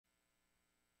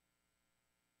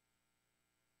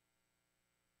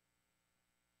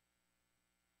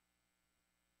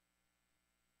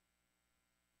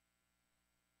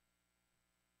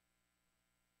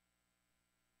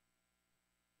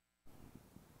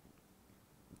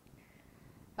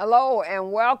Hello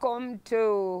and welcome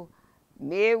to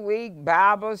midweek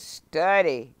Bible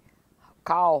study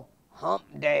called Hump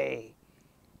Day.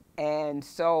 And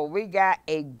so we got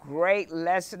a great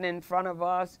lesson in front of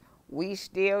us. We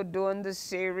still doing the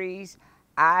series.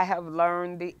 I have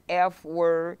learned the F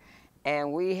word,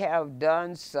 and we have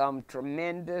done some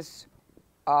tremendous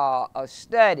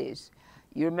studies.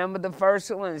 You remember the first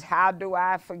one is how do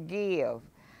I forgive?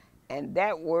 And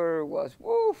that word was,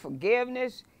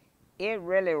 forgiveness. It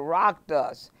really rocked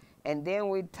us. And then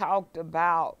we talked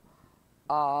about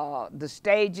the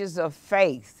stages of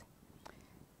faith.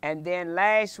 And then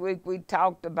last week we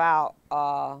talked about,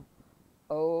 do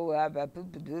you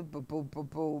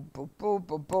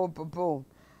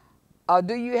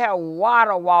have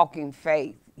water walking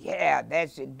faith? Yeah,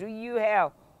 that's it. Do you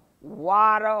have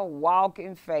water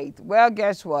walking faith? Well,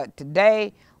 guess what?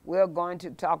 Today we're going to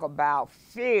talk about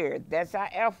fear. That's our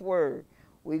F word.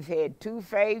 We've had two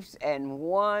faiths and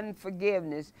one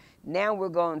forgiveness. Now we're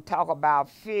going to talk about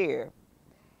fear.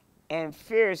 And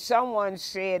fear, someone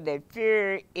said that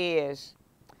fear is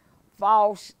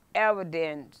false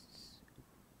evidence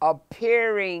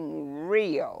appearing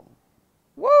real.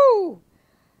 Woo!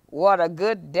 What a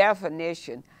good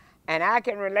definition. And I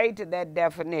can relate to that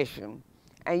definition.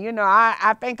 And you know,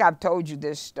 I think I've told you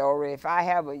this story. If I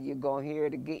haven't, you're going to hear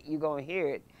it again. You're going to hear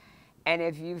it. And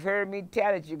if you've heard me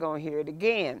tell it, you're going to hear it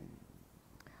again.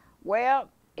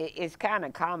 Well, it's kind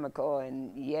of comical,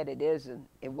 and yet it isn't.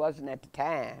 It wasn't at the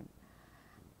time.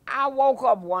 I woke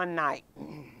up one night,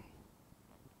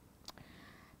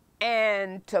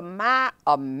 and to my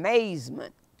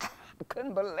amazement, I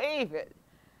couldn't believe it.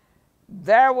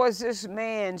 There was this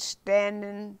man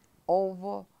standing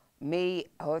over me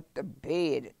at the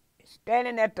bed,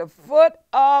 standing at the foot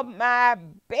of my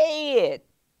bed.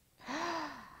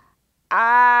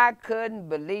 I couldn't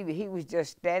believe it. He was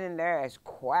just standing there as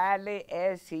quietly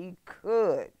as he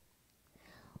could.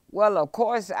 Well, of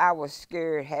course, I was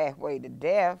scared halfway to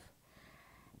death,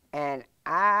 and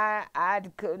I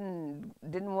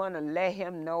didn't want to let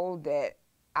him know that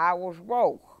I was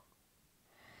woke.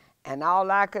 And all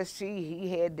I could see,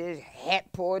 he had this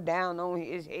hat pulled down on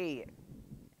his head.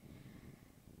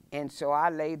 And so I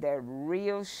lay there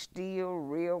real still,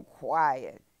 real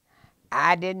quiet.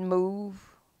 I didn't move.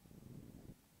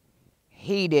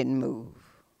 He didn't move.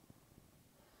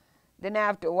 Then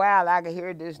after a while, I could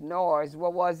hear this noise.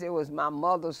 What was it? It was my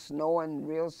mother snoring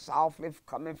real softly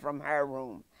coming from her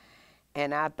room.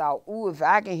 And I thought, ooh, if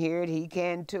I can hear it, he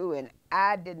can too. And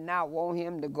I did not want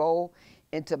him to go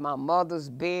into my mother's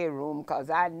bedroom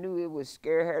because I knew it would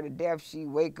scare her to death. She'd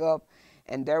wake up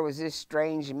and there was this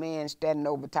strange man standing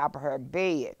over top of her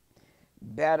bed.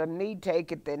 Better me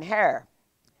take it than her.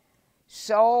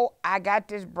 So I got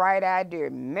this bright idea.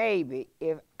 Maybe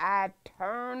if I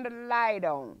turn the light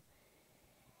on,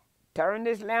 turn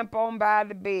this lamp on by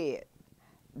the bed,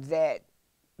 that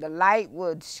the light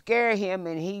would scare him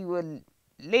and he would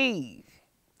leave.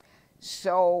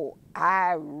 So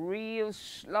I real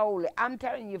slowly, I'm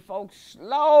telling you folks,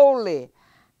 slowly,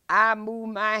 I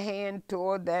moved my hand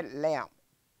toward that lamp.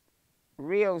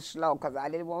 Real slow, because I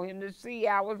didn't want him to see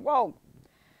I was woke.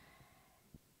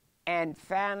 And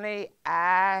finally,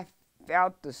 I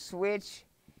felt the switch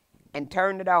and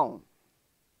turned it on.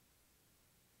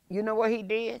 You know what he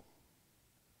did?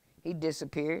 He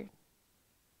disappeared.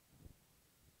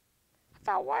 I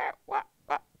thought, what?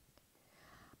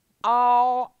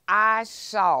 All I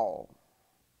saw,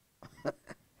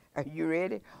 are you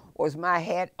ready, was my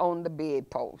hat on the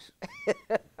bedpost.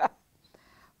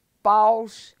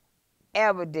 False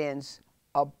evidence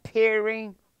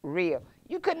appearing real.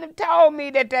 You couldn't have told me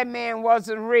that that man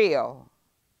wasn't real.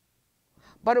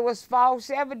 But it was false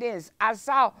evidence. I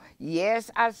saw, yes,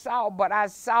 I saw, but I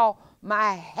saw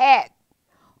my hat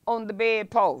on the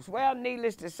bedpost. Well,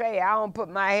 needless to say, I don't put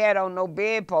my hat on no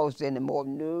bedpost anymore.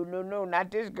 No,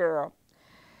 not this girl.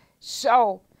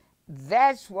 So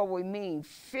that's what we mean,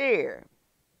 fear.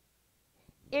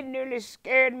 It nearly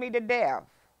scared me to death.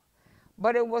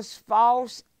 But it was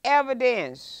false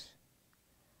evidence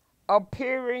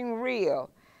appearing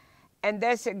real. And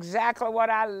that's exactly what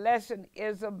our lesson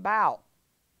is about.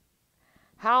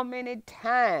 How many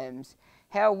times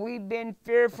have we been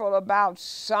fearful about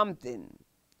something?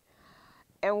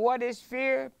 And what is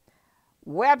fear?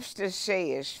 Webster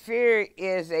says fear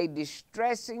is a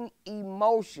distressing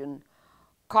emotion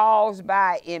caused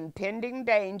by impending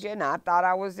danger, and I thought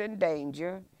I was in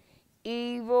danger,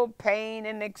 evil, pain,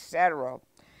 and etc.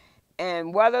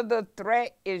 And whether the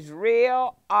threat is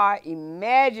real or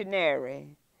imaginary,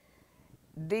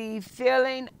 the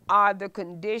feeling or the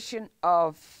condition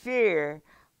of fear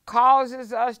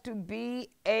causes us to be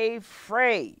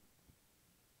afraid.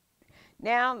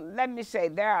 Now, let me say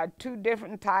there are two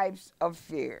different types of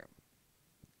fear,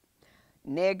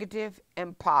 negative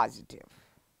and positive.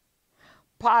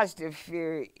 Positive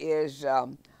fear is a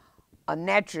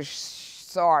natural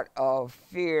sort of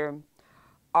fear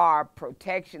or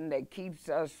protection that keeps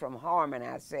us from harming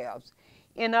ourselves.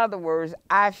 In other words,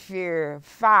 I fear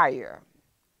fire.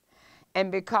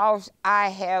 And because I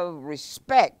have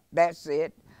respect, that's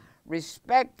it,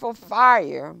 respect for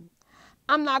fire,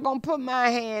 I'm not going to put my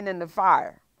hand in the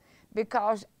fire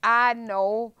because I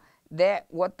know that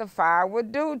what the fire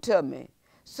would do to me.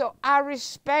 So I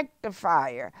respect the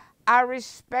fire. I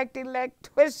respect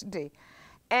electricity.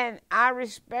 And I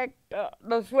respect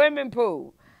the swimming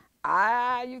pool.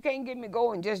 You can't get me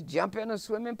going just jump in a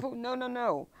swimming pool. No, no,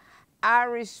 no. I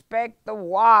respect the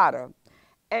water.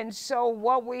 And so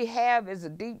what we have is a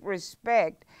deep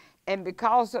respect. And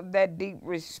because of that deep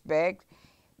respect,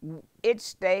 it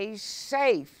stays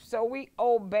safe. So we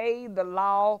obey the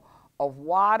law of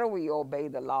water. We obey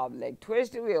the law of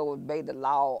electricity. We obey the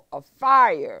law of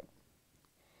fire.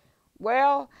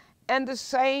 Well, and the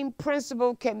same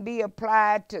principle can be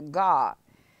applied to God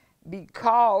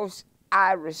because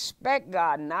I respect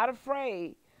God, not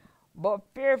afraid, but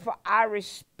fearful. I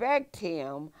respect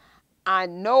him. I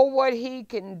know what he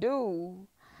can do.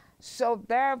 So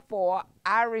therefore,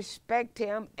 I respect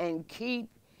him and keep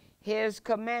his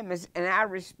commandments. And I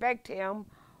respect him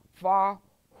for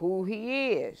who he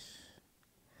is.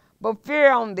 But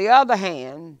fear, on the other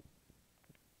hand,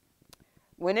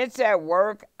 when it's at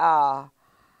work, fear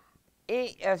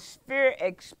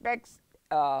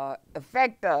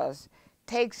affect us,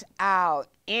 takes our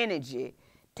energy,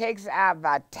 takes our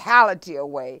vitality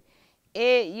away.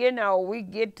 We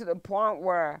get to the point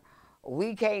where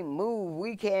we can't move,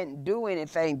 we can't do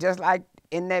anything. Just like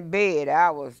in that bed, I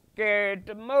was scared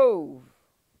to move.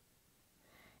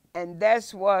 And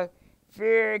that's what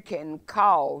fear can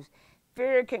cause.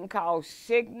 Fear can cause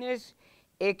sickness,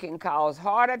 it can cause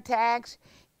heart attacks,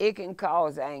 it can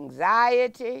cause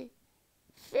anxiety.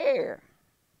 Fear.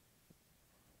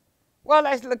 Well,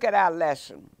 let's look at our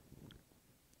lesson.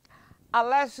 Our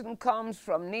lesson comes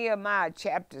from Nehemiah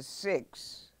chapter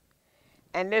 6.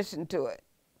 And listen to it.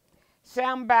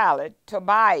 Sanballat,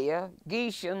 Tobiah,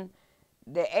 Geshem,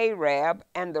 the Arab,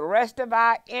 and the rest of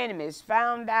our enemies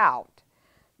found out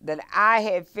that I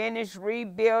had finished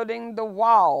rebuilding the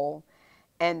wall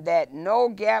and that no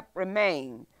gap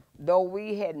remained, though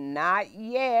we had not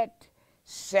yet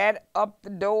set up the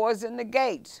doors and the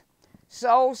gates.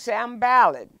 So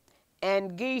Sanballat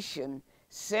and Geshem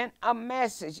sent a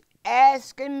message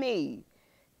asking me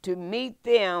to meet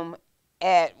them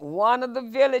at one of the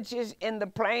villages in the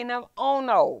plain of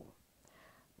Ono.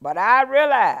 But I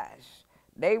realized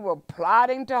they were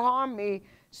plotting to harm me,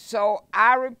 so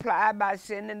I replied by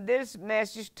sending this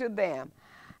message to them.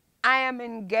 I am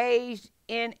engaged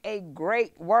in a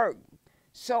great work,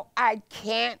 so I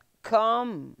can't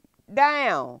come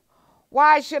down.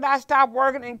 Why should I stop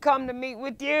working and come to meet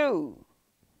with you?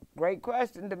 Great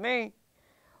question to me.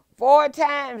 4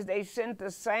 times they sent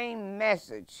the same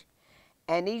message,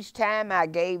 and each time I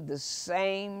gave the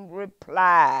same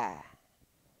reply.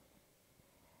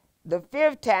 The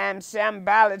 5th time,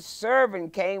 Sanballat's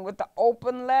servant came with the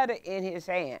open letter in his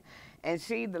hand. And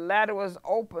see, the letter was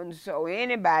open so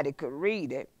anybody could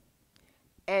read it.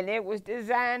 And it was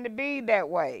designed to be that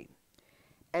way.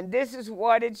 And this is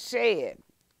what it said,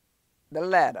 the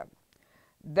letter.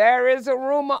 There is a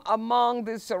rumor among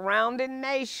the surrounding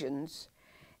nations,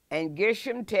 and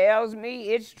Geshem tells me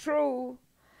it's true,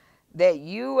 that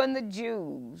you and the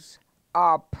Jews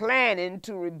are planning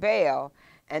to rebel,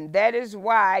 and that is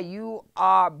why you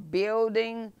are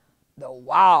building the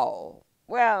wall.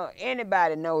 Well,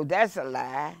 anybody knows that's a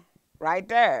lie right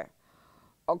there.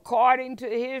 According to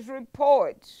his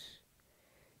reports,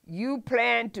 you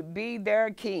plan to be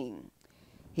their king.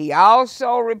 He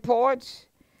also reports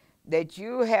that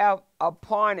you have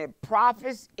appointed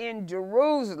prophets in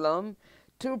Jerusalem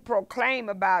to proclaim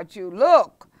about you.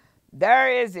 Look,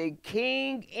 there is a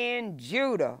king in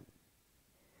Judah.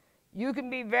 You can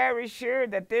be very sure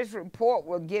that this report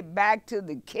will get back to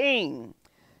the king.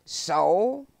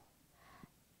 So,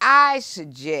 I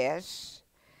suggest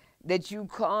that you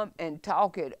come and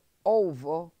talk it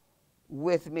over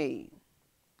with me.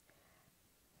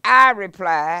 I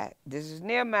replied, this is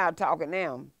Nehemiah talking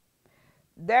now,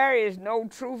 there is no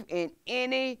truth in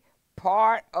any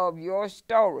part of your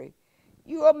story.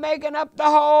 You are making up the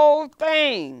whole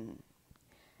thing.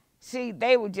 See,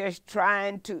 they were just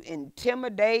trying to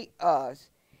intimidate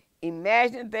us.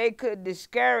 Imagine if they could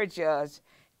discourage us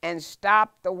and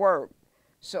stop the work.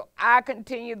 So I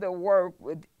continued the work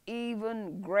with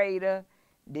even greater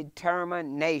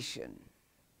determination.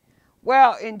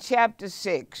 Well, in chapter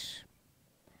 6,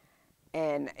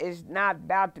 and it's not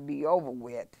about to be over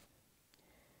with,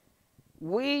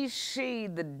 we see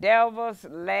the devil's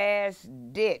last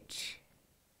ditch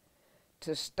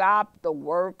to stop the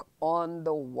work on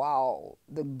the wall,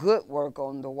 the good work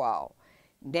on the wall.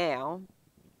 Now,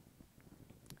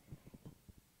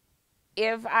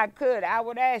 if I could, I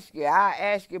would ask you. I'll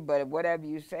ask you, but whatever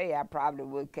you say, I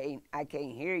probably I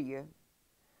can't hear you.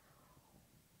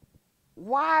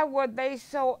 Why were they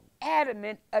so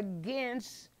adamant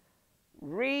against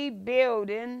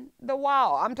rebuilding the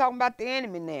wall? I'm talking about the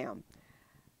enemy now.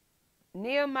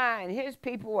 Nehemiah and his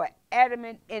people were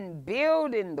adamant in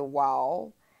building the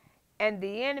wall, and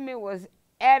the enemy was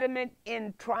adamant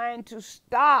in trying to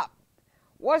stop.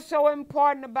 What's so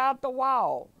important about the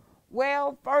wall?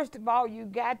 Well, first of all, you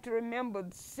got to remember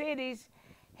cities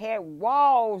had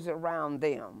walls around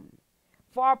them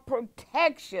for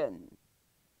protection.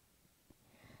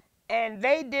 And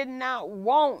they did not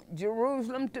want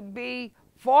Jerusalem to be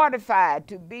fortified,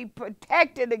 to be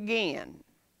protected again.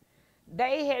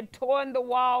 They had torn the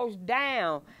walls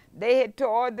down. They had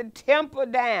torn the temple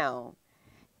down.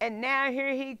 And now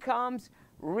here he comes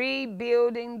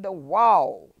rebuilding the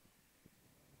wall.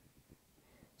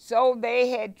 So they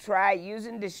had tried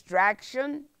using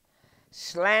distraction,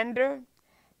 slander,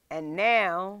 and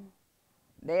now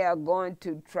they are going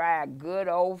to try good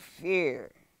old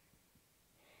fear.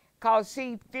 Because,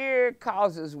 see, fear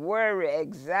causes worry,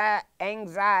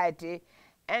 anxiety,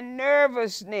 and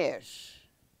nervousness.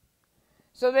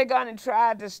 So they're going to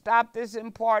try to stop this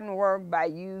important work by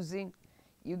using,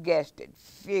 you guessed it,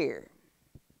 fear.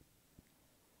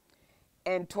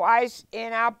 And twice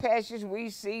in our passage,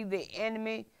 we see the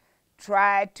enemy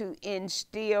try to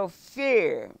instill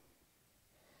fear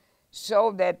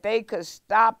so that they could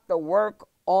stop the work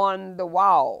on the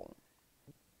wall.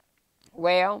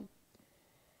 Well,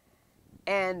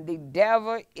 and the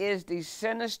devil is the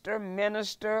sinister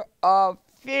minister of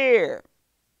fear.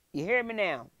 You hear me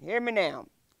now? Hear me now.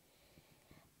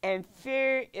 And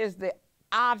fear is the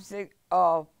opposite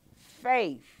of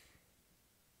faith.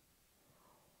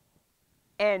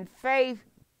 And faith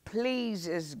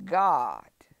pleases God.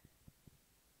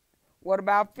 What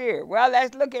about fear? Well,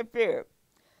 let's look at fear.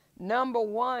 Number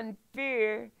one,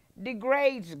 fear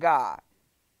degrades God.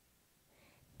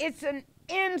 It's an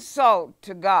insult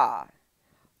to God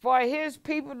for his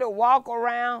people to walk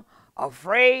around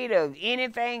afraid of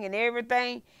anything and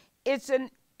everything. It's an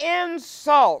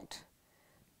insult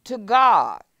to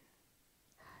God,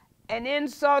 an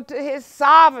insult to his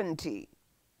sovereignty.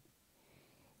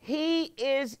 He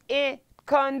is in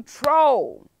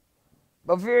control.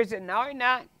 But fear said, no, he's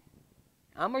not.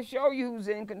 I'm going to show you who's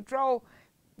in control.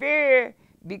 Fear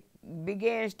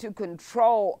begins to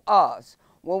control us.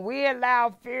 When we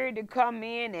allow fear to come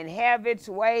in and have its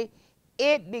way,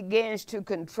 it begins to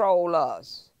control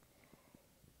us.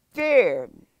 Fear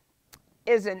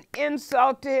is an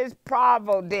insult to his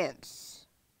providence.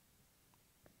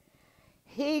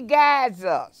 He guides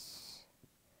us.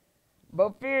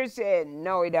 But fear said,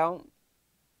 no, he don't.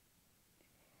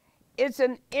 It's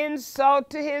an insult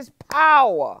to his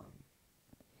power.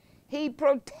 He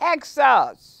protects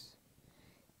us.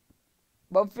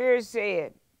 But fear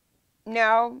said,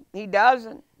 no, he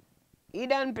doesn't. He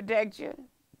doesn't protect you.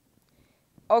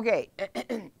 Okay,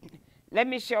 let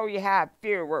me show you how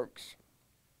fear works.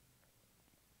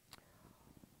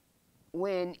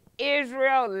 When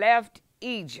Israel left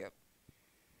Egypt,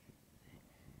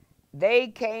 they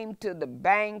came to the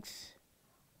banks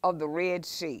of the Red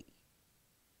Sea.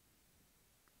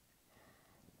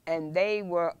 And they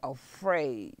were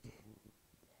afraid.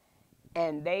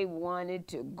 And they wanted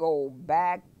to go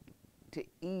back to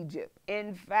Egypt.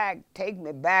 In fact, take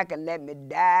me back and let me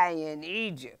die in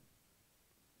Egypt.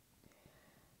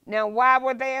 Now, why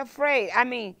were they afraid? I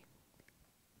mean,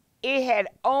 it had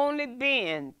only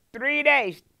been 3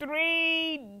 days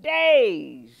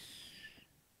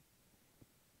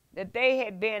that they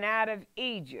had been out of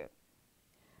Egypt.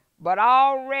 But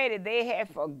already they had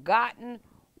forgotten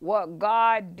what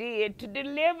God did to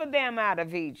deliver them out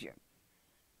of Egypt.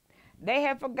 They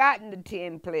had forgotten the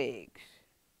 10 plagues.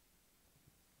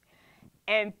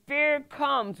 And fear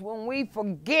comes when we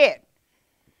forget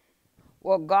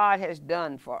what God has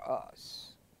done for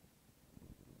us.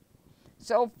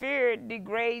 So fear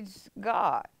degrades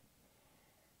God.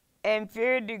 And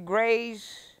fear degrades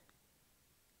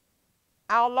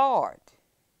our Lord.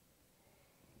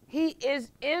 He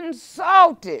is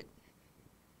insulted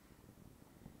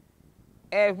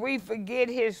as we forget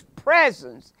his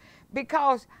presence,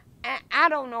 because I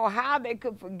don't know how they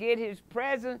could forget his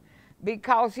presence,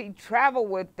 because he traveled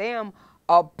with them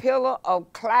a pillar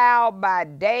of cloud by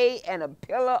day and a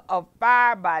pillar of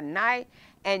fire by night,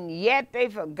 and yet they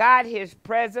forgot his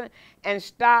presence and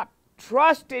stopped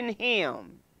trusting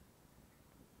him.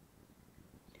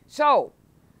 So,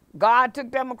 God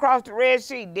took them across the Red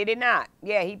Sea, did he not?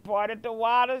 Yeah, he parted the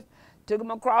waters, took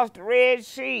them across the Red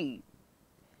Sea,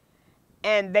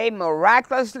 and they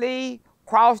miraculously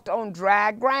crossed on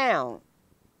dry ground.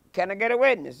 Can I get a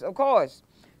witness? Of course.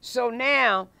 So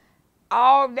now,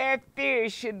 all their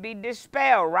fears should be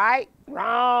dispelled, right?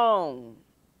 Wrong.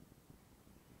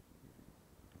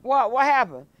 What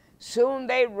happened? Soon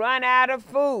they run out of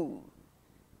food.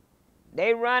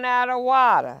 They run out of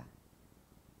water.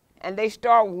 And they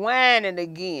start whining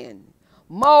again.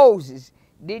 Moses,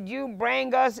 did you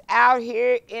bring us out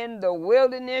here in the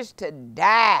wilderness to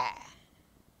die?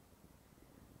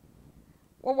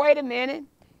 Well, wait a minute.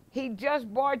 He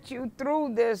just brought you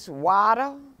through this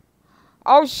water.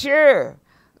 Oh, sure,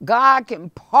 God can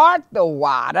part the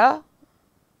water,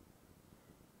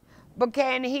 but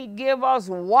can he give us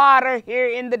water here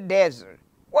in the desert?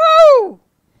 Woo!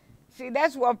 See,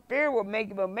 that's what fear will make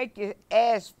you. It will make you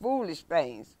ask foolish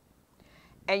things.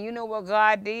 And you know what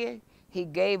God did? He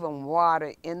gave them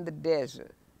water in the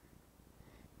desert.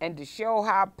 And to show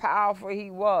how powerful he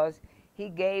was, he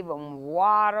gave them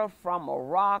water from a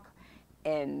rock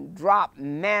and dropped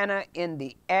manna in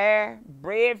the air,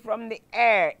 bread from the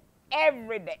air,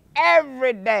 every day,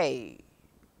 every day.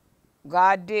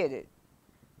 God did it.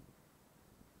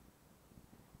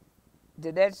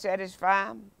 Did that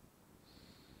satisfy him?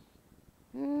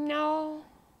 No,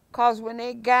 because when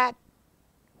they got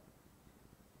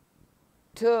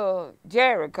to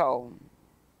Jericho,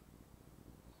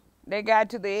 they got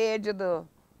to the edge of the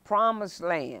promised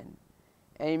land.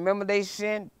 And remember they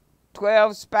sent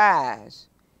 12 spies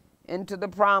into the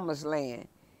promised land.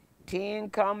 10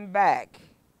 come back,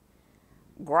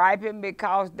 griping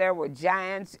because there were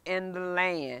giants in the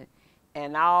land.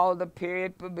 And all the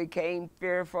people became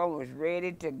fearful and was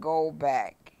ready to go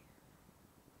back.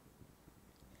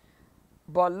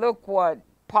 But look what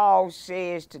Paul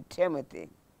says to Timothy.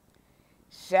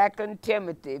 2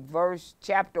 Timothy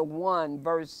chapter 1,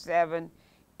 verse 7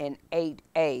 and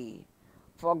 8a.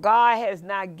 For God has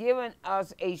not given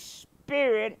us a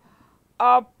spirit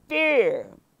of fear,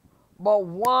 but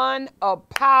one of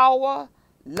power,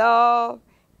 love,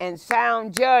 and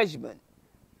sound judgment.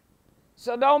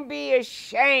 So don't be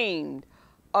ashamed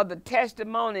of the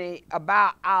testimony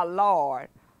about our Lord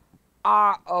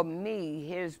or of me,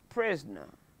 his prisoner.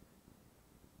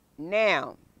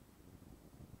 Now,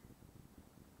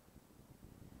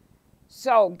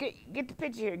 so get the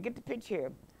picture here, get the picture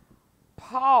here.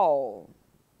 Paul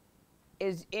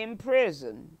is in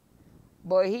prison,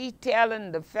 but he's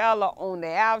telling the fella on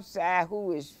the outside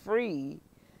who is free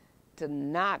to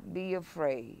not be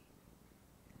afraid.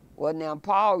 Well, now,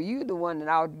 Paul, you the one that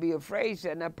ought to be afraid,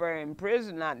 sitting up there in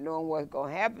prison, not knowing what's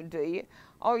going to happen to you.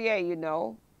 Oh, yeah, you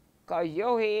know, because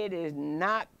your head is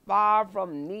not far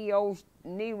from Nero's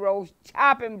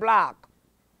chopping block.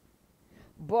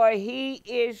 But he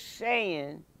is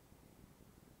saying,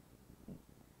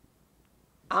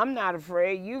 I'm not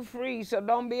afraid. You free, so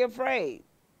don't be afraid.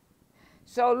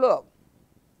 So look,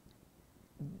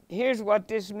 here's what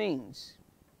this means.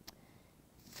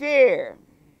 Fear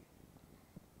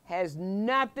has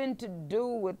nothing to do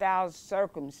with our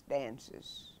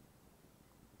circumstances.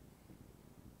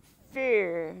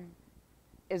 Fear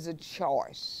is a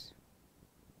choice.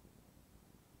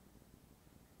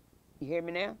 You hear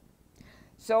me now?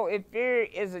 So if fear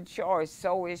is a choice,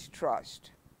 so is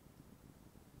trust.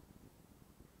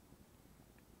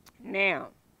 Now,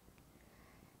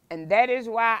 and that is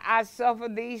why I suffer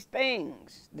these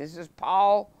things. This is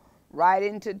Paul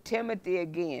writing to Timothy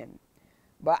again.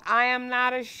 But I am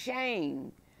not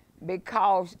ashamed,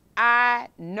 because I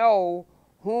know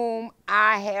whom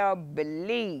I have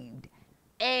believed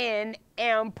and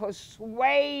am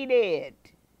persuaded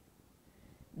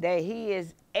that he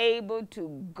is able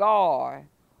to guard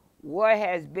what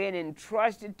has been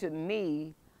entrusted to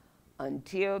me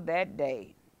until that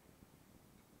day.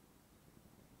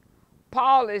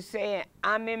 Paul is saying,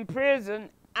 I'm in prison,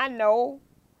 I know,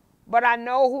 but I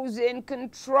know who's in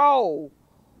control,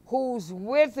 who's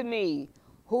with me,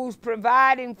 who's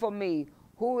providing for me,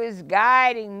 who is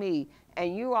guiding me.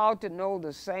 And you ought to know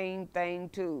the same thing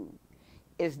too.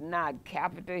 It's not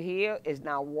Capitol Hill, it's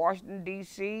not Washington,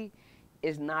 D.C.,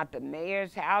 it's not the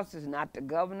mayor's house, it's not the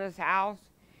governor's house,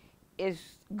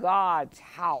 it's God's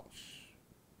house.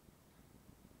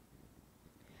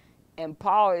 And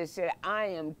Paul has said, I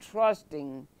am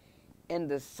trusting in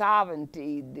the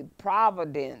sovereignty, the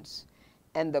providence,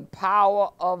 and the power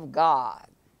of God.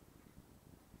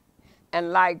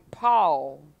 And like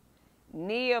Paul,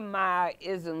 Nehemiah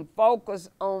isn't focused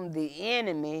on the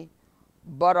enemy,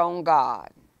 but on God.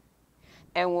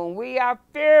 And when we are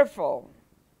fearful,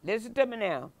 listen to me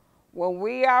now, when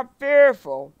we are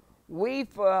fearful, we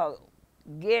have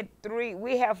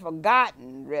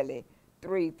forgotten really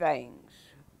three things: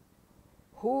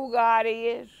 who God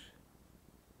is,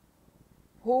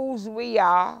 whose we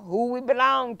are, who we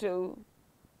belong to,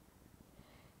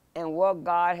 and what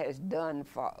God has done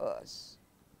for us.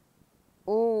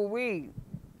 Ooh,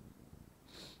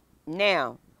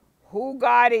 now, who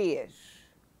God is,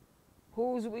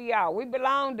 whose we are. We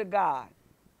belong to God.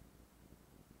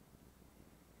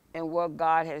 And what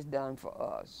God has done for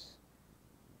us.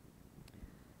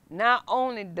 Not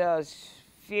only does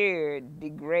fear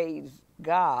degrade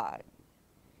God,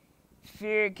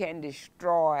 fear can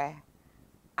destroy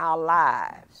our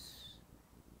lives.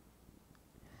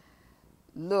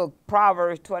 Look,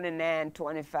 Proverbs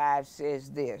 29:25 says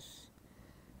this: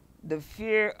 the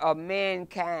fear of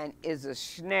mankind is a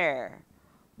snare,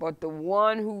 but the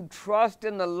one who trusts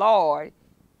in the Lord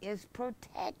is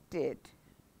protected.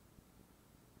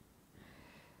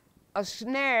 A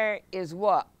snare is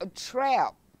what? A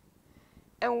trap.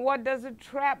 And what does a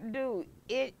trap do?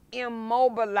 It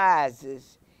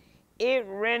immobilizes. It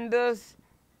renders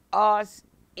us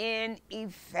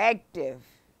ineffective.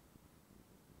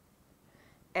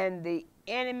 And the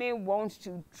enemy wants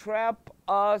to trap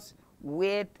us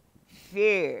with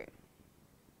fear.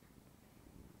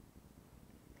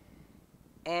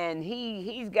 And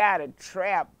he's got a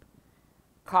trap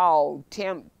called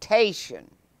temptation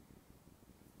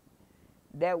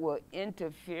that will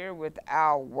interfere with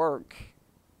our work.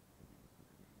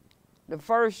 The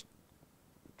first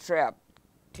trap,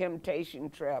 temptation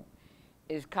trap,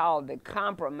 is called the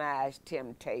compromise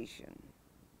temptation.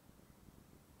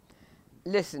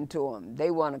 Listen to them.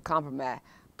 They want to compromise.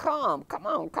 Come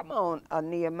on,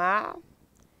 Nehemiah.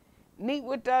 Meet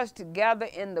with us together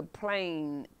in the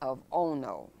plain of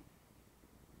Ono.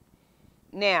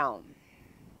 Now,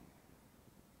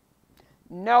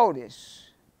 notice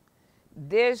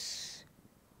this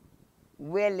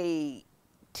really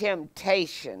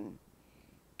temptation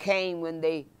came when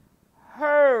they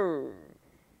heard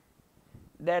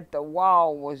that the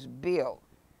wall was built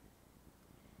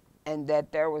and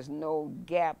that there was no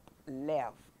gap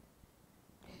left.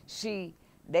 See,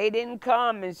 they didn't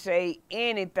come and say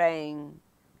anything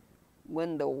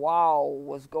when the wall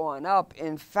was going up.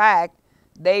 In fact,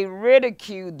 they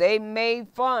ridiculed, they made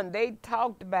fun, they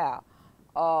talked about.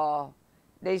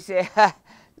 They said,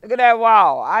 look at that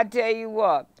wall. I tell you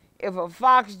what, if a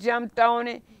fox jumped on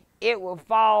it, it will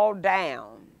fall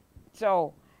down.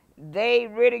 So they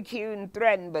ridiculed and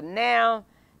threatened, but now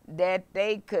that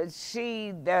they could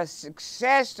see the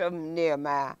success of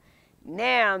Nehemiah,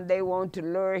 now they want to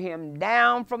lure him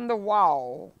down from the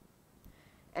wall.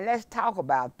 And let's talk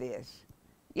about this.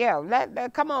 Yeah,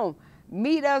 come on,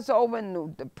 meet us over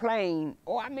in the plain.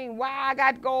 Oh, I mean, why I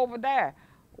got to go over there?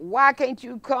 Why can't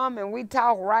you come and we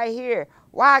talk right here?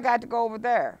 Why I got to go over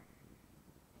there?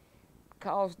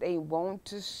 Because they want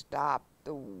to stop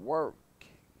the work.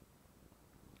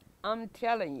 I'm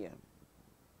telling you,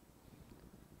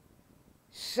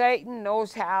 Satan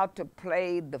knows how to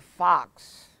play the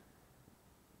fox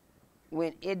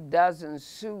when it doesn't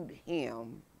suit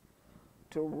him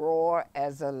to roar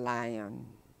as a lion.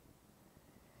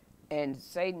 And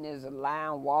Satan is a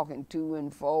lion walking to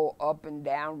and fro, up and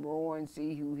down, roaring,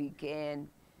 see who he can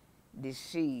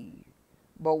deceive.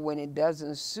 But when it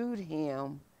doesn't suit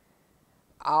him,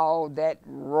 all that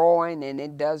roaring, and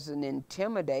it doesn't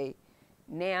intimidate,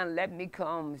 now let me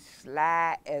come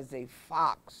sly as a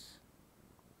fox.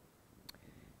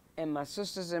 And my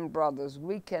sisters and brothers,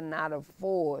 we cannot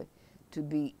afford to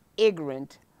be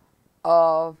ignorant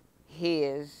of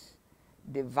his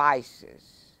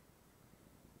devices.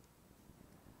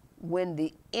 When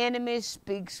the enemy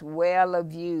speaks well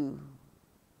of you,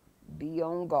 be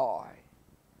on guard.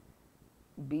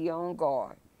 Be on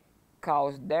guard.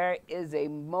 Because there is a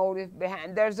motive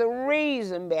behind, there's a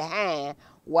reason behind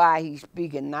why he's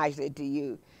speaking nicely to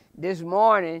you. This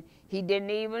morning, he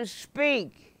didn't even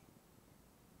speak.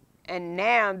 And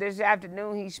now, this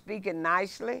afternoon, he's speaking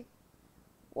nicely.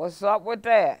 What's up with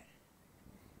that?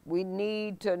 We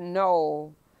need to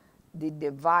know the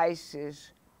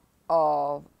devices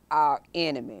of our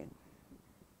enemy.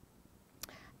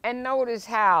 And notice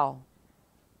how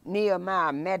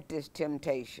Nehemiah met this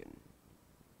temptation.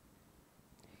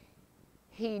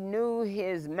 He knew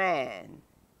his man.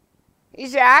 He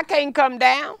said, I can't come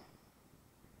down.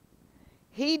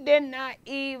 He did not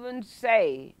even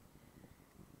say,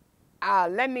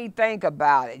 let me think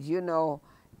about it. You know,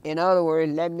 In other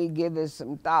words, let me give it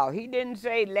some thought. He didn't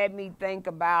say, let me think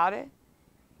about it.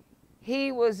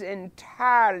 He was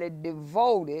entirely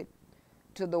devoted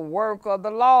to the work of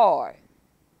the Lord.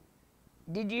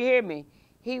 Did you hear me?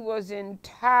 He was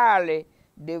entirely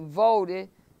devoted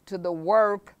to the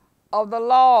work of the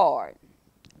Lord.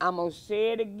 I'm going to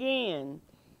say it again.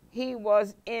 He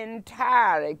was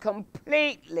entirely,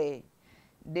 completely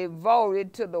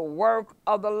devoted to the work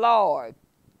of the Lord.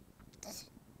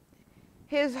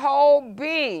 His whole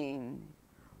being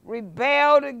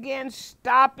rebelled against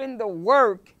stopping the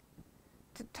work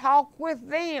to talk with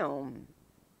them.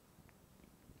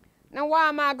 Now, why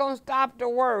am I going to stop the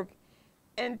work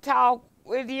and talk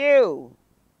with you?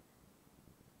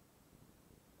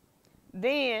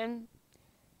 Then,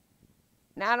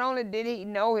 not only did he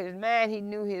know his mind, he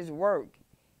knew his work.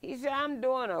 He said, I'm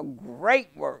doing a great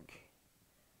work.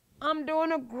 I'm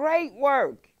doing a great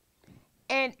work.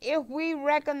 And if we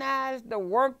recognize the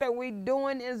work that we're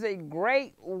doing is a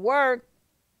great work,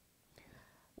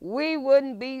 we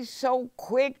wouldn't be so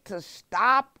quick to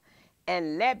stop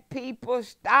and let people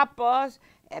stop us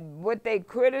with their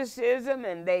criticism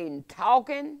and they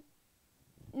talking.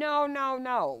 No, no,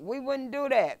 no. We wouldn't do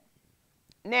that.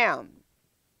 Now,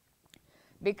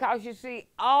 because you see,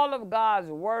 all of God's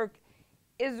work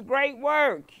is great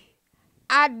work.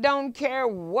 I don't care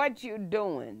what you're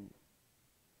doing.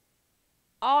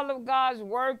 All of God's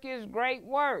work is great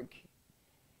work.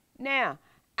 Now,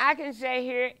 I can sit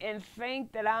here and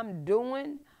think that I'm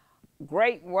doing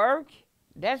great work.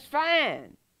 That's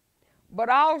fine. But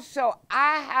also,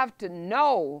 I have to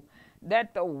know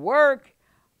that the work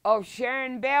of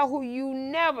Sharon Bell, who you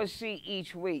never see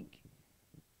each week,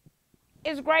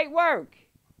 is great work.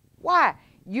 Why?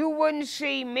 You wouldn't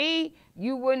see me,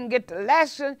 you wouldn't get the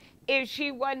lesson if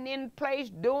she wasn't in place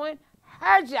doing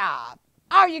her job.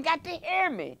 Oh, you got to hear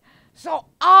me. So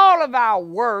all of our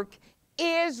work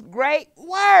is great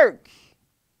work.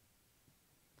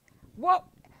 What?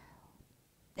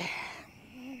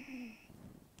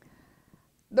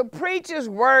 The preacher's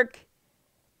work,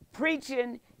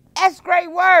 preaching, that's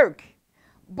great work.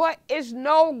 But it's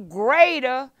no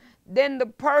greater than the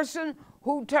person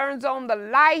who turns on the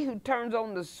light, who turns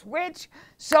on the switch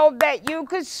so that you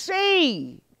could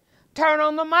see. Turn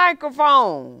on the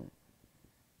microphone.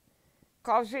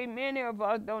 Because, see, many of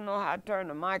us don't know how to turn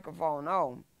the microphone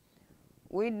on.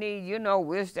 We need,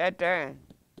 we'll sit there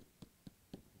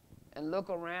and look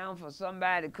around for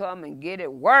somebody to come and get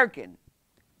it working.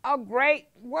 A great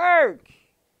work.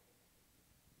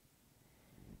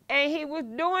 And he was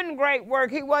doing great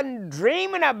work. He wasn't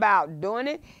dreaming about doing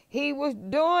it. He was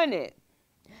doing it.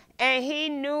 And he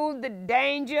knew the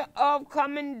danger of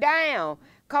coming down.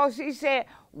 Because he said,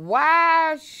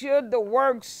 why should the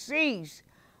work cease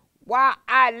while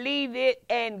I leave it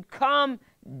and come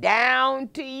down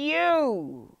to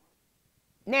you?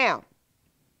 Now,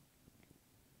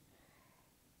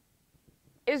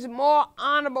 it's more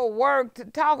honorable work to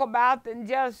talk about than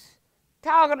just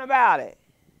talking about it.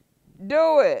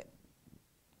 Do it.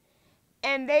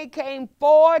 And they came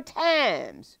 4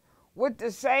 times with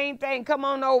the same thing. Come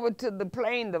on over to the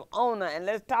plane of honor and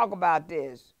let's talk about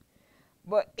this.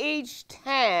 But each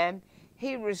time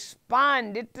he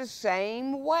responded the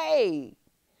same way.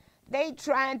 They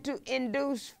trying to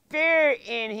induce fear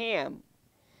in him.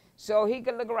 So he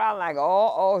could look around like,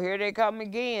 oh, here they come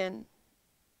again.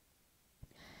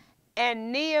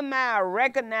 And Nehemiah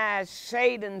recognized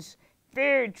Satan's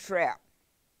fear trap.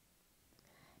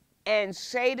 And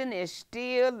Satan is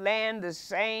still laying the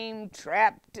same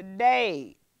trap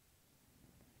today.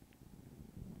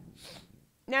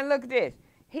 Now look at this.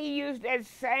 He used that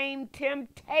same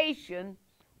temptation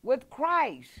with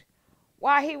Christ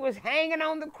while he was hanging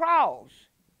on the cross.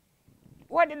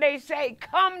 What did they say?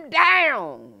 Come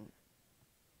down.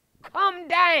 Come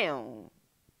down.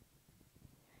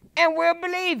 And we'll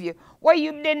believe you. Well,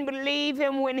 you didn't believe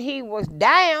him when he was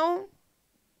down.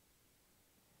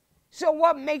 So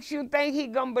what makes you think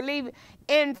he's going to believe it?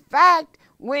 In fact,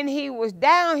 when he was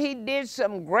down, he did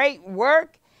some great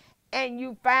work, and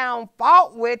you found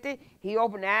fault with it. He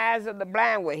opened the eyes of the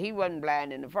blind. Well, he wasn't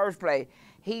blind in the first place.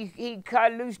 He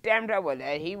cut loose damn trouble.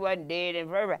 He wasn't dead in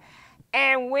the first place.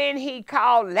 And when he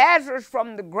called Lazarus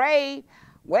from the grave,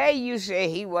 well, you say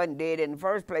he wasn't dead in the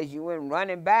first place. You went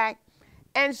running back.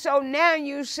 And so now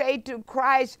you say to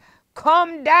Christ,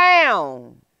 come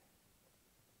down.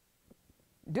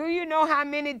 Do you know how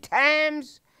many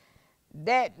times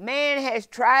that man has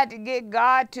tried to get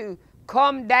God to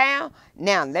come down?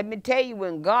 Now, let me tell you,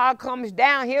 when God comes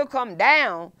down, he'll come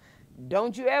down.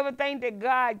 Don't you ever think that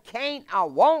God can't or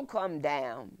won't come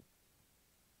down.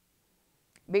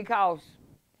 Because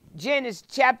Genesis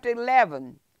chapter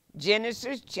 11,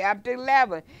 Genesis chapter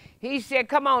 11. He said,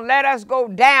 come on, let us go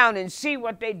down and see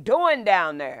what they're doing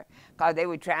down there. Because they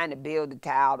were trying to build the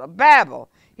Tower of Babel.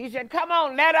 He said, come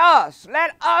on, let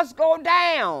us go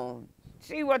down,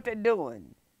 see what they're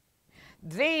doing.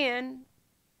 Then,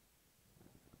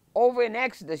 over in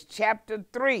Exodus chapter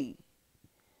 3,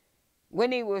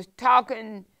 when he was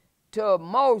talking to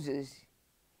Moses,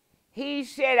 he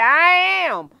said, I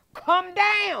am, come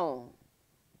down.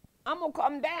 I'm going to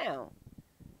come down.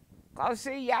 Because,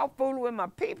 see, y'all fooling with my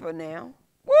people now.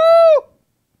 Woo!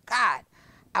 God,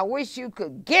 I wish you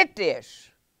could get this.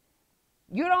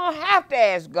 You don't have to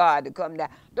ask God to come down.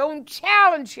 Don't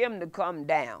challenge him to come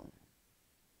down.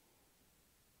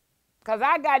 Because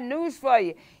I got news for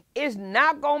you. It's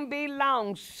not going to be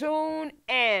long. Soon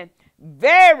and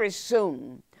very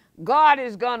soon, God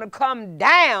is going to come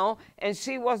down and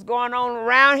see what's going on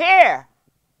around here.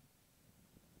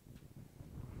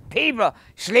 People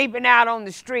sleeping out on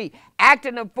the street,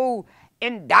 acting a fool,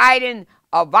 indicting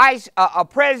a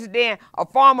president, a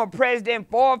former president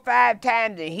 4 or 5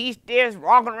 times, and he's still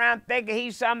walking around thinking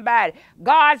he's somebody.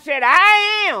 God said,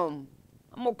 I am.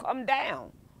 I'm going to come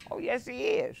down. Oh, yes, he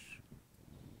is.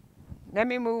 Let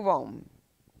me move on.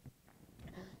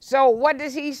 So what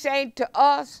does he say to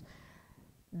us?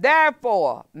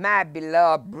 Therefore, my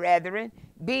beloved brethren,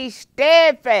 be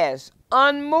steadfast,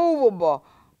 unmovable,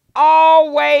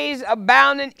 always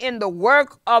abounding in the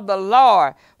work of the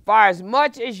Lord, for as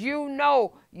much as you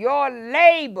know your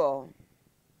labor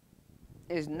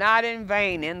is not in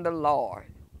vain in the Lord.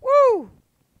 Woo!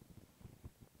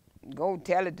 Go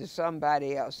tell it to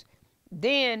somebody else.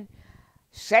 Then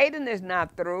Satan is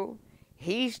not through.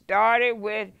 He started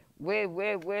with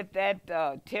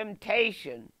that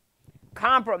temptation,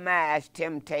 compromise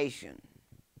temptation.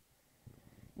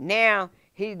 Now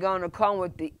he's going to come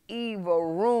with the evil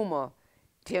rumor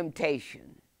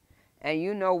temptation. And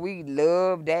you know we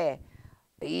love that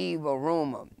evil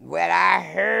rumor. What I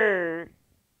heard.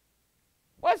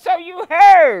 What's so you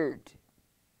heard?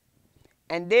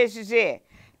 And this is it.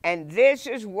 And this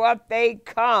is what they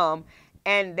come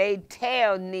and they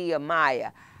tell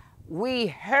Nehemiah. We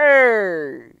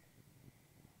heard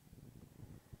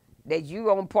that you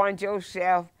going to point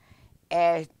yourself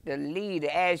as the leader,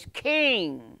 as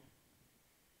king.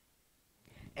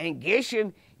 And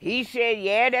Geshem, he said,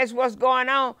 yeah, that's what's going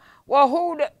on.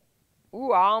 Well,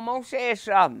 I almost said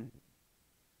something.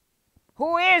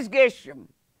 Who is Geshem?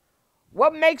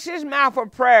 What makes his mouth a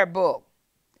prayer book?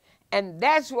 And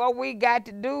that's what we got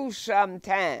to do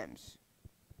sometimes.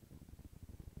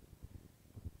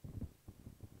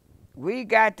 We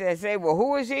got to say, well,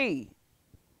 who is he?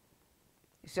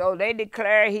 So they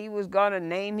declared he was going to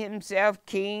name himself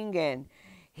king, and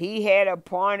he had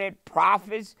appointed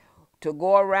prophets to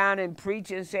go around and preach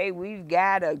and say, we've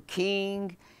got a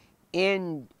king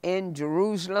in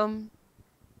Jerusalem.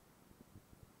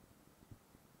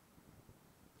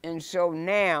 And so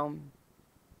now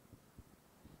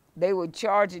they were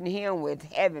charging him with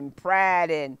having pride,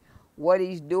 and what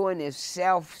he's doing is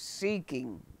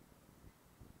self-seeking.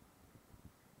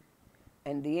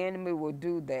 And the enemy will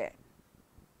do that.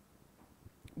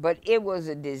 But it was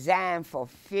a design for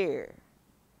fear.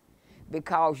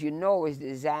 Because you know it's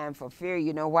designed for fear.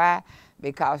 You know why?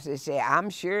 Because they say,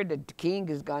 I'm sure that the king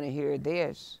is going to hear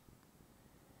this.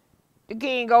 The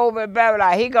king over at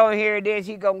Babylon, he going to hear this,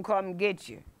 he going to come and get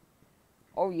you.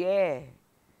 Oh, yeah.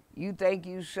 You think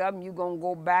you something, you going to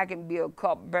go back and be a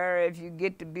cupbearer. If you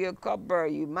get to be a cupbearer,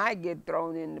 you might get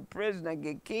thrown in the prison or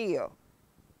get killed.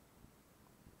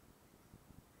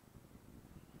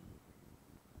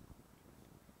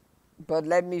 But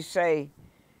let me say,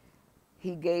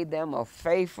 he gave them a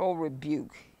faithful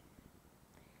rebuke.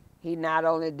 He not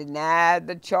only denied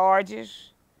the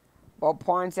charges, but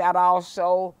points out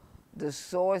also the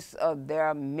source of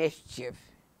their mischief.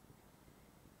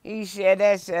 He said,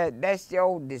 that's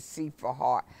your deceitful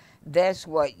heart. That's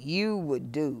what you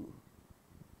would do.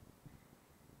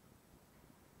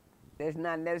 That's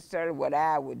not necessarily what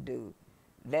I would do.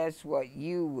 That's what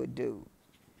you would do.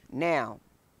 Now,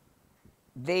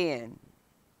 then,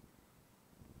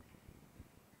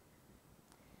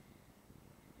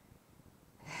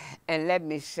 and let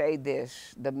me say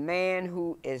this, the man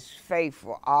who is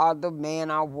faithful, or the man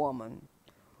or woman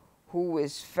who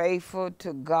is faithful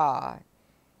to God,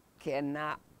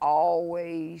 cannot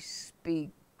always speak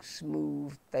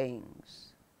smooth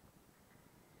things.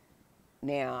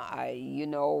 Now, you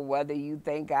know, whether you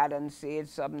think I done said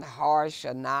something harsh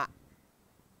or not,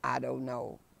 I don't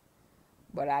know.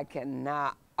 But I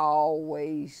cannot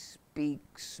always speak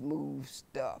smooth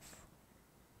stuff.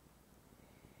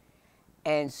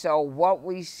 And so what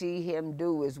we see him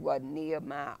do is what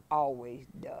Nehemiah always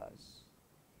does.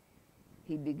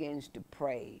 He begins to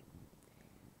pray,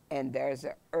 and there's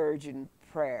an urgent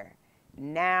prayer.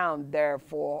 Now,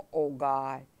 therefore, O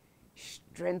God,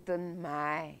 strengthen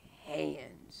my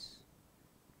hands.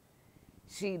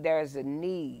 See, there's a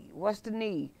need. What's the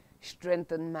need?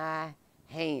 Strengthen my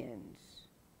hands.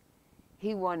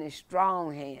 He wanted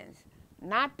strong hands,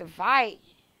 not to fight.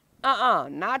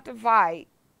 Not to fight,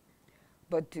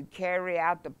 but to carry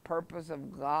out the purpose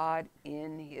of God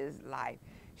in his life.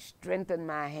 Strengthen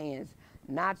my hands.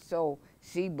 Not so,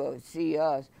 see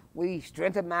us, we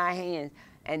strengthen my hands,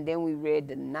 and then we ready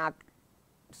to knock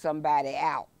somebody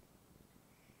out.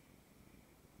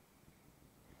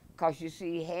 Because you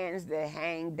see, hands that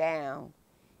hang down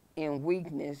in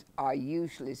weakness are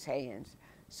useless hands.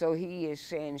 So he is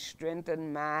saying,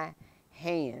 strengthen my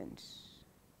hands.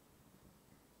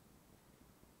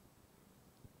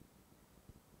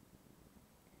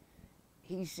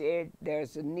 He said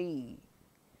there's a need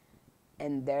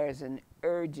and there's an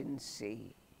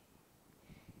urgency.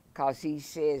 Because he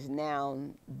says, now,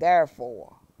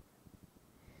 therefore.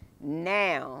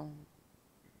 Now,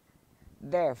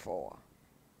 therefore.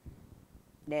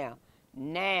 Now,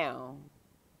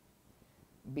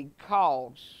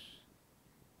 because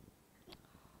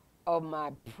of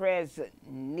my present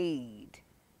need.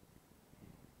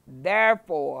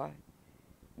 Therefore,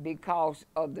 because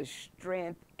of the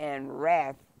strength and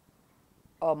wrath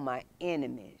of my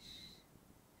enemies.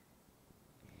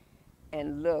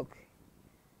 And look,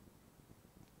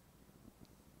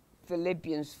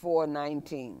 Philippians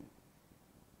 4:19.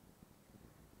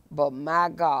 But my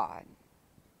God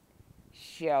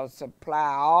shall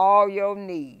supply all your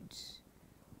needs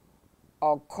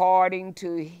according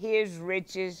to his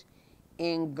riches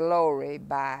in glory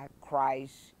by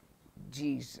Christ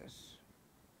Jesus.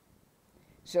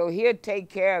 So he'll take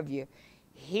care of you.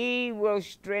 He will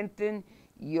strengthen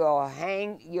your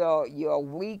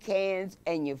weak hands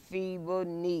and your feeble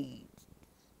knees.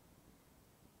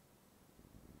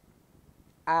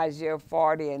 Isaiah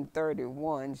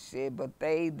 40:31 said, but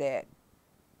they that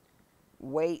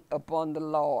wait upon the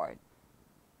Lord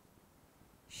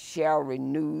shall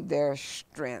renew their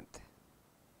strength.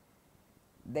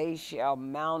 They shall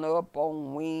mount up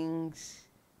on wings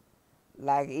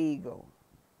like eagle.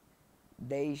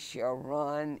 They shall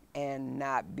run and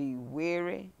not be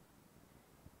weary.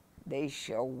 They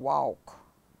shall walk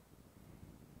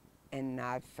and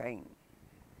not faint.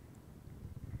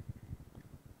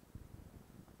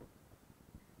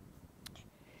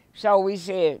 So we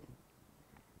said,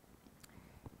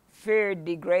 fear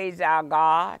degrades our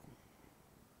God.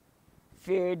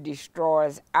 Fear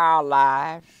destroys our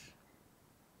lives.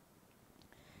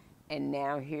 And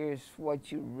now here's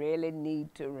what you really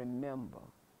need to remember.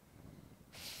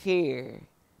 Fear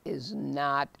is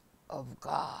not of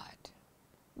God.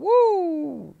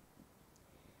 Woo!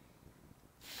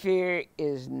 Fear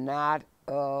is not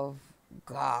of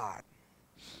God.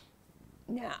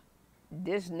 Now,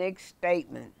 this next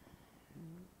statement,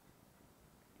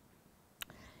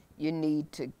 you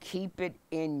need to keep it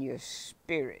in your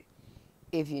spirit.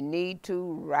 If you need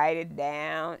to, write it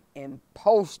down and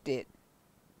post it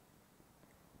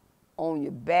on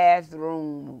your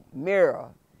bathroom mirror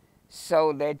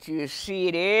so that you see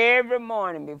it every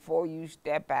morning before you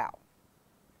step out.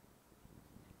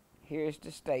 Here's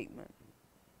the statement.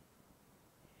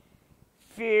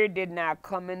 Fear did not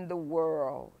come in the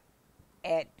world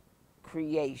at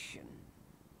creation,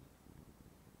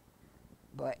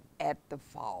 but at the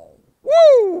fall.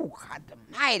 Woo! God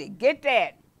Almighty, get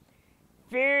that.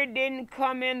 Fear didn't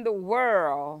come in the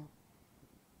world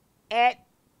at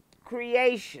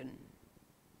creation.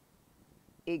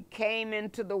 It came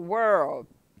into the world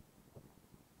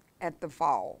at the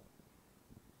fall.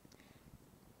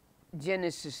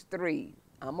 Genesis 3.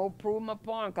 I'm going to prove my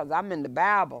point because I'm in the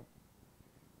Bible.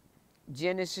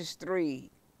 Genesis 3,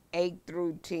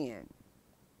 8-10.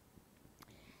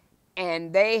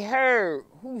 And they heard,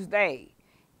 who's they?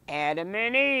 Adam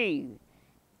and Eve.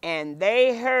 And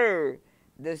they heard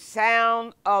the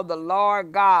sound of the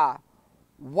Lord God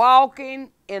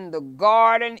walking in the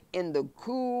garden in the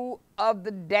cool of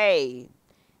the day.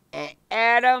 And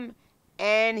Adam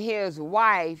and his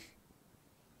wife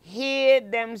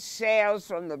hid themselves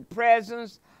from the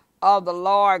presence of the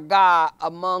Lord God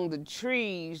among the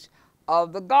trees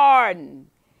of the garden.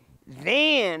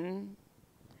 Then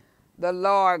the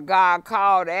Lord God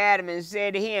called Adam and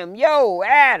said to him, yo,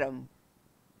 Adam,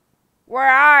 where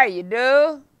are you,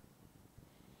 dude?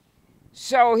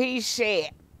 So he said,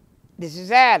 this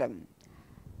is Adam,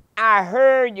 I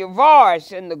heard your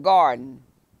voice in the garden,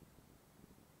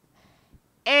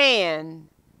 And,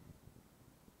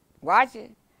 watch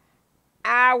it,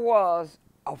 I was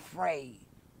afraid.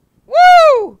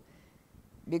 Woo!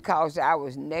 Because I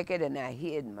was naked and I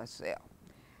hid myself.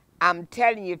 I'm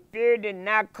telling you, fear did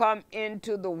not come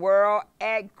into the world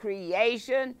at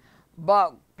creation,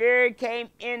 but fear came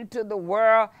into the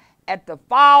world at the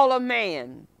fall of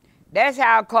man. That's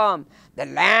how come the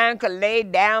lion could lay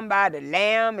down by the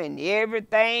lamb and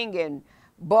everything,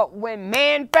 but when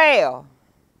man fell,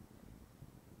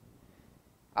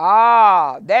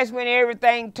 that's when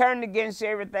everything turned against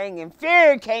everything and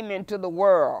fear came into the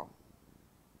world.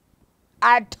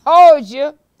 I told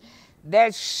you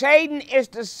that Satan is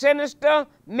the sinister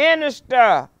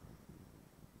minister.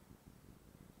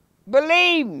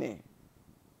 Believe me.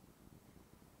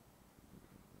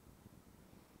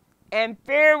 And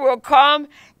fear will come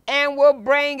and will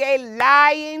bring a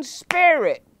lying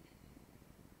spirit.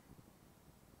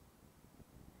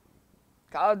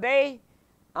 Because I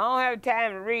don't have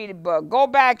time to read it, but go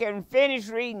back and finish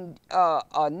reading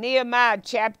Nehemiah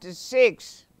chapter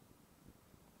 6.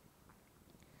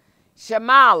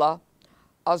 Shemaiah,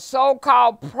 a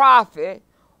so-called prophet,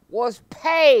 was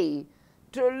paid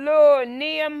to lure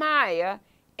Nehemiah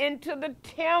into the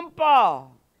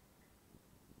temple.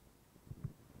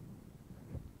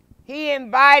 He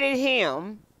invited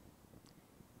him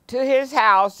to his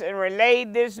house and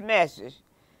relayed this message.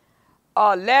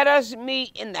 Let us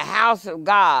meet in the house of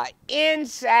God,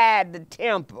 inside the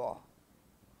temple.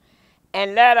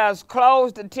 And let us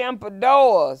close the temple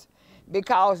doors,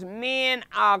 because men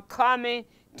are coming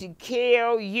to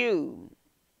kill you.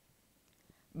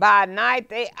 By night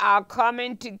they are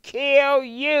coming to kill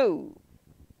you.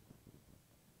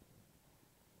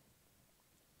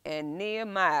 And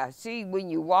Nehemiah, see, when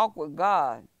you walk with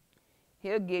God,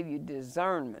 he'll give you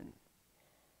discernment.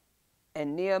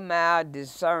 And Nehemiah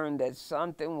discerned that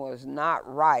something was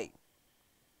not right.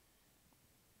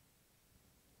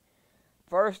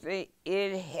 Firstly,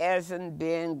 it hasn't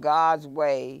been God's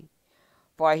way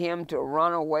for him to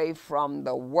run away from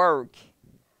the work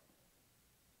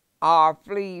or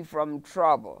flee from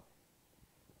trouble.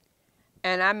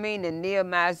 And I mean, and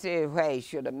Nehemiah said, hey,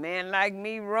 should a man like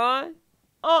me run?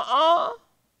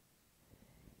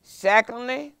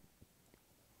 Secondly,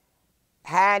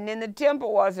 hiding in the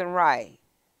temple wasn't right.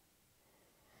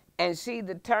 And see,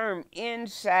 the term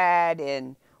inside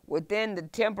and within the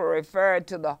temple referred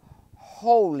to the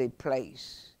holy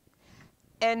place.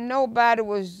 And nobody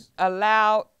was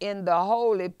allowed in the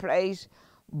holy place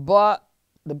but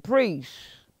the priests.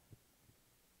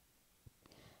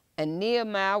 And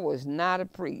Nehemiah was not a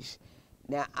priest.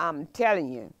 Now, I'm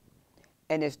telling you,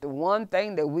 and it's the one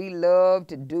thing that we love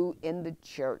to do in the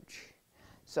church.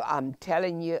 So I'm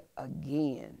telling you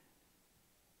again,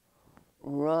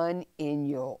 run in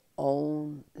your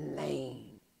own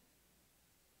lane.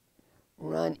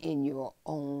 Run in your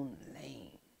own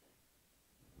lane.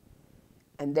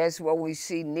 And that's what we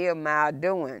see Nehemiah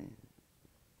doing.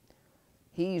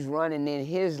 He's running in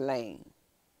his lane.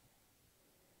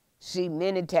 See,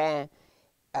 many times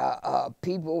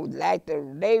people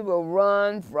they will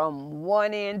run from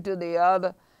one end to the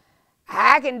other.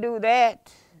 I can do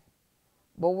that.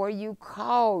 But were you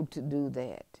called to do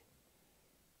that?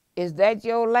 Is that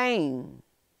your lane?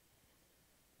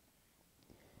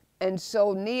 And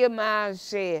so Nehemiah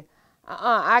said,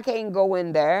 I can't go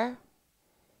in there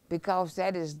because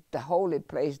that is the holy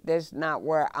place. That's not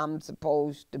where I'm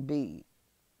supposed to be.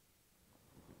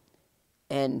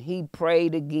 And he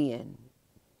prayed again,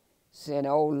 said,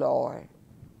 oh Lord,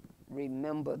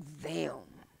 remember them.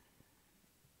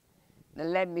 Now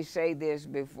let me say this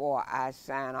before I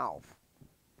sign off.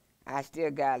 I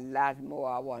still got lots more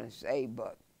I want to say,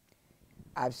 but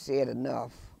I've said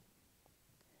enough.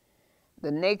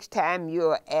 The next time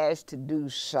you're asked to do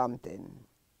something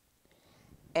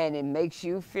and it makes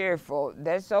you fearful,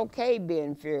 that's okay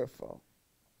being fearful.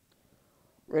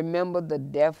 Remember the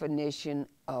definition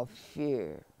of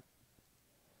fear.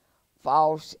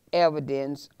 False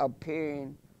evidence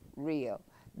appearing real.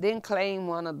 Then claim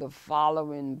one of the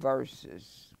following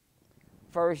verses.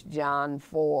 1 John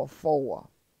 4:4.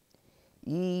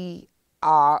 Ye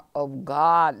are of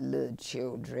God, little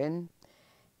children,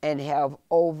 and have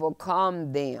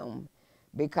overcome them,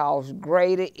 because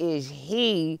greater is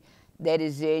he that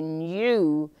is in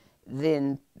you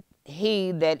than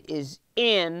he that is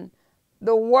in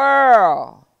the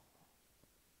world.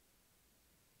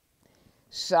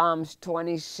 Psalms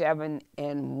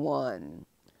 27:1.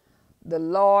 The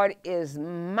Lord is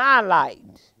my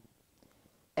light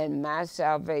and my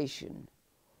salvation.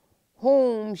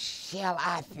 Whom shall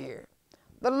I fear?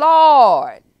 The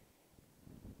Lord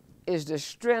is the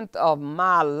strength of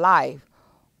my life.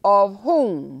 Of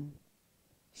whom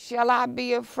shall I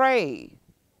be afraid?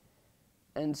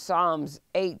 In Psalms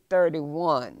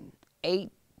 8:31,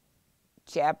 8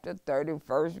 chapter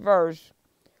 31st verse,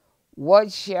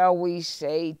 what shall we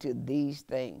say to these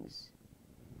things?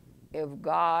 If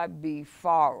God be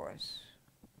for us,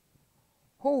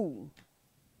 who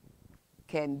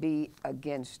can be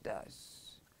against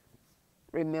us?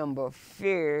 Remember,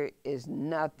 fear is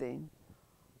nothing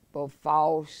but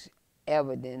false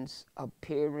evidence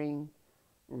appearing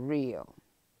real.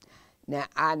 Now,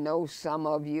 I know some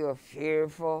of you are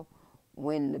fearful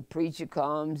when the preacher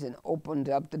comes and opens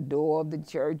up the door of the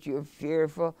church. You're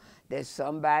fearful that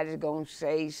somebody's going to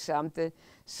say something,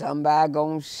 somebody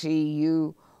going to see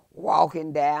you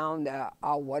walking down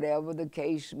or whatever the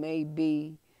case may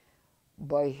be.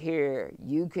 But here,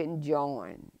 you can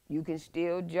join. You can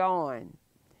still join.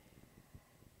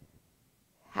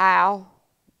 How?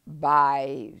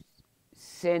 By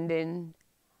sending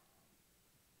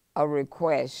a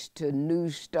request to New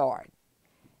Start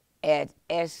at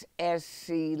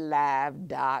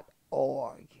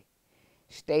ssclive.org,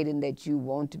 stating that you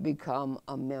want to become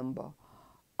a member.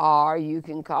 Or you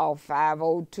can call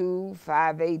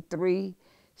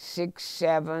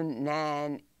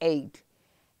 502-583-6798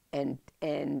 and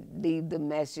leave the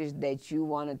message that you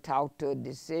want to talk to a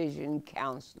decision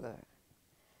counselor,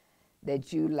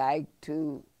 that you like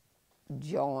to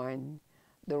join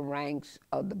the ranks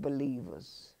of the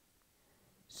believers.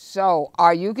 So,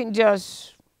 or you can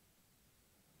just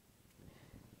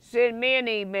send me an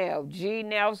email,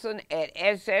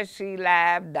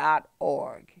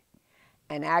 gnelson@ssclive.org,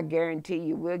 and I guarantee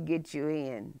you we'll get you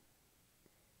in.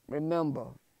 Remember,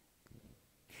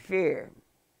 fear,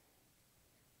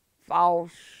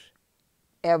 false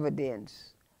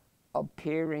evidence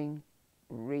appearing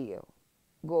real.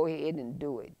 Go ahead and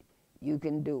do it. You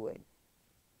can do it.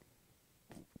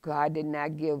 God did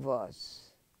not give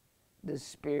us the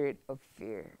spirit of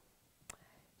fear.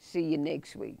 See you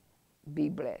next week. Be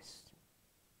blessed.